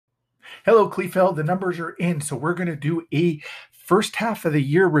Hello, Kleefeld. The numbers are in. So we're going to do a first half of the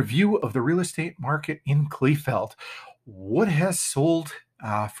year review of the real estate market in Kleefeld. What has sold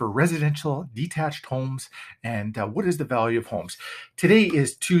for residential detached homes, and what is the value of homes? Today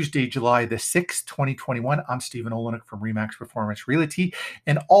is Tuesday, July the 6th, 2021. I'm Alicia Olyniuk from RE/MAX Performance Realty,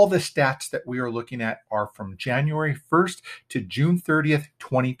 and all the stats that we are looking at are from January 1st to June 30th,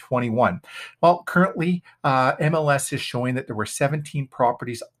 2021. Well, currently, MLS is showing that there were 17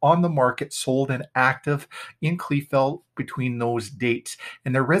 properties on the market sold and active in Kleefeld between those dates.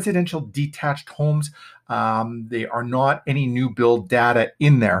 And they're residential detached homes. They are not any new build data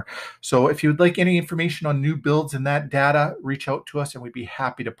in there. So if you would like any information on new builds and that data, reach out to us and we'd be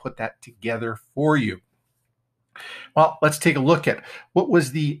happy to put that together for you. Well, let's take a look at what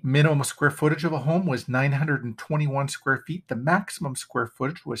was the minimum square footage of a home was 921 square feet. The maximum square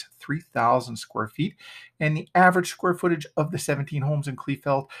footage was 3,000 square feet. And the average square footage of the 17 homes in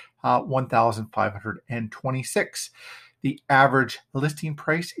Kleefeld, 1,526. The average listing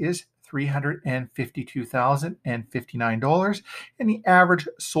price is $352,059, and the average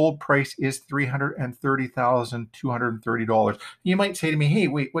sold price is $330,230. You might say to me, "Hey,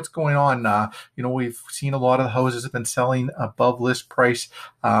 wait, what's going on?" We've seen a lot of the houses have been selling above list price,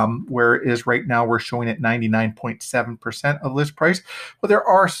 whereas right now we're showing at 99.7% of list price. Well, there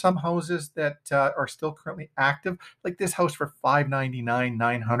are some houses that are still currently active, like this house for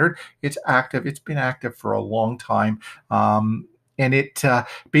 $599,900. It's active. It's been active for a long time. And it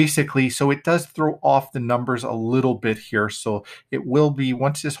basically, so it does throw off the numbers a little bit here. So it will be,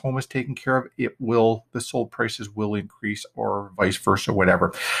 once this home is taken care of, the sold prices will increase or vice versa,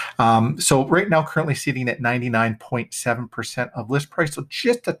 whatever. So right now, currently sitting at 99.7% of list price. So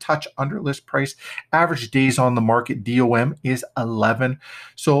just a touch under list price. Average days on the market, DOM, is 11.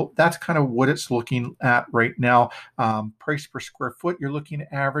 So that's kind of what it's looking at right now. Price per square foot, you're looking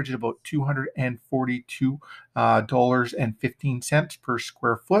at average at about $242.15 per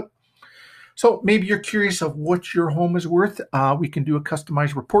square foot. So maybe you're curious of what your home is worth. We can do a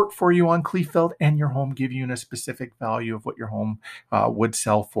customized report for you on Kleefeld and your home, give you a specific value of what your home would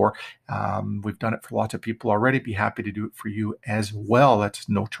sell for. We've done it for lots of people already. Be happy to do it for you as well. That's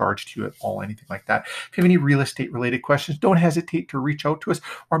no charge to you at all, anything like that. If you have any real estate related questions, don't hesitate to reach out to us.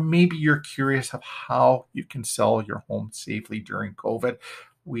 Or maybe you're curious of how you can sell your home safely during COVID.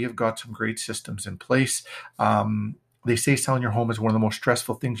 We have got some great systems in place. They say selling your home is one of the most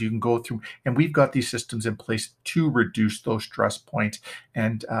stressful things you can go through. And we've got these systems in place to reduce those stress points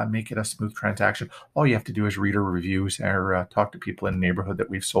and make it a smooth transaction. All you have to do is read our reviews or talk to people in the neighborhood that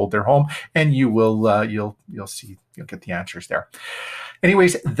we've sold their home, and you will you'll get the answers there.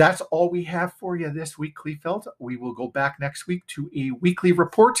 Anyways, that's all we have for you this week, Kleefeld. We will go back next week to a weekly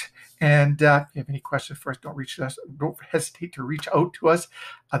report. And if you have any questions for us, don't hesitate to reach out to us.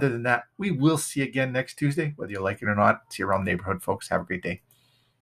 Other than that, we will see you again next Tuesday, whether you like it or not. See you around the neighborhood, folks. Have a great day.